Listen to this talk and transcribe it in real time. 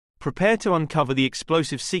Prepare to uncover the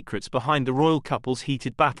explosive secrets behind the royal couple's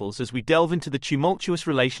heated battles as we delve into the tumultuous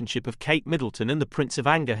relationship of Kate Middleton and the Prince of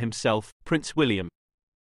Anger himself, Prince William.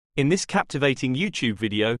 In this captivating YouTube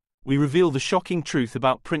video, we reveal the shocking truth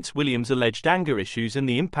about Prince William's alleged anger issues and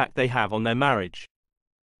the impact they have on their marriage.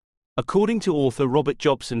 According to author Robert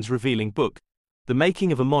Jobson's revealing book, The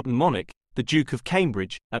Making of a Modern Monarch, the Duke of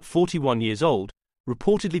Cambridge, at 41 years old,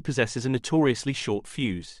 reportedly possesses a notoriously short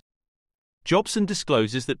fuse. Jobson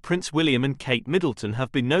discloses that Prince William and Kate Middleton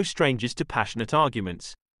have been no strangers to passionate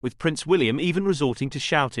arguments, with Prince William even resorting to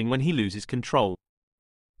shouting when he loses control.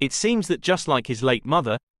 It seems that just like his late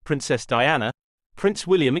mother, Princess Diana, Prince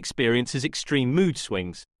William experiences extreme mood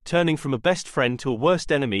swings, turning from a best friend to a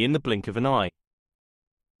worst enemy in the blink of an eye.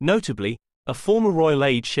 Notably, a former royal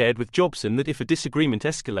aide shared with Jobson that if a disagreement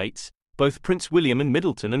escalates, both Prince William and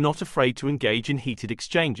Middleton are not afraid to engage in heated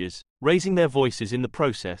exchanges, raising their voices in the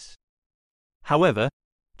process. However,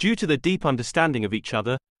 due to their deep understanding of each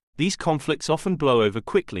other, these conflicts often blow over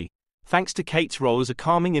quickly, thanks to Kate's role as a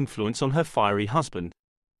calming influence on her fiery husband.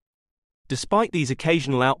 Despite these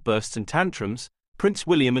occasional outbursts and tantrums, Prince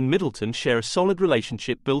William and Middleton share a solid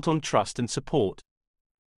relationship built on trust and support.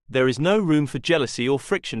 There is no room for jealousy or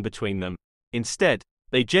friction between them. Instead,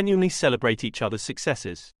 they genuinely celebrate each other's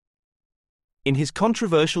successes. In his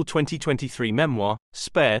controversial 2023 memoir,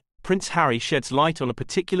 Spare, Prince Harry sheds light on a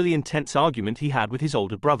particularly intense argument he had with his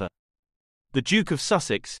older brother. The Duke of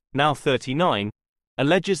Sussex, now 39,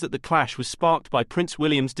 alleges that the clash was sparked by Prince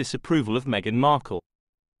William's disapproval of Meghan Markle.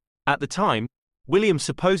 At the time, William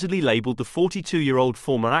supposedly labelled the 42-year-old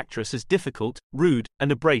former actress as difficult, rude,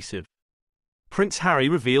 and abrasive. Prince Harry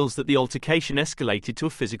reveals that the altercation escalated to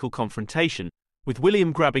a physical confrontation, with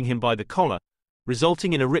William grabbing him by the collar,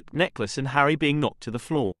 resulting in a ripped necklace and Harry being knocked to the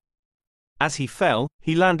floor. As he fell,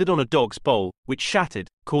 he landed on a dog's bowl, which shattered,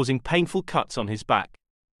 causing painful cuts on his back.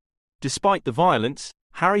 Despite the violence,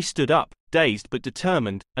 Harry stood up, dazed but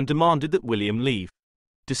determined, and demanded that William leave.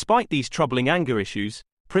 Despite these troubling anger issues,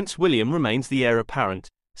 Prince William remains the heir apparent,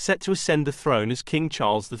 set to ascend the throne as King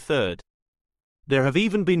Charles III. There have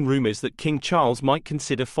even been rumours that King Charles might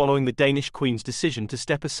consider following the Danish Queen's decision to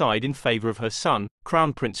step aside in favour of her son,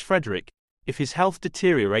 Crown Prince Frederick, if his health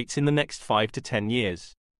deteriorates in the next 5 to 10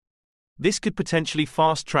 years. This could potentially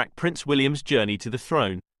fast-track Prince William's journey to the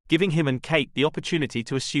throne, giving him and Kate the opportunity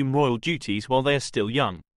to assume royal duties while they are still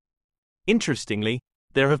young. Interestingly,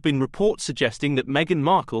 there have been reports suggesting that Meghan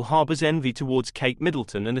Markle harbours envy towards Kate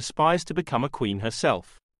Middleton and aspires to become a queen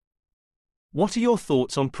herself. What are your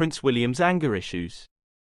thoughts on Prince William's anger issues?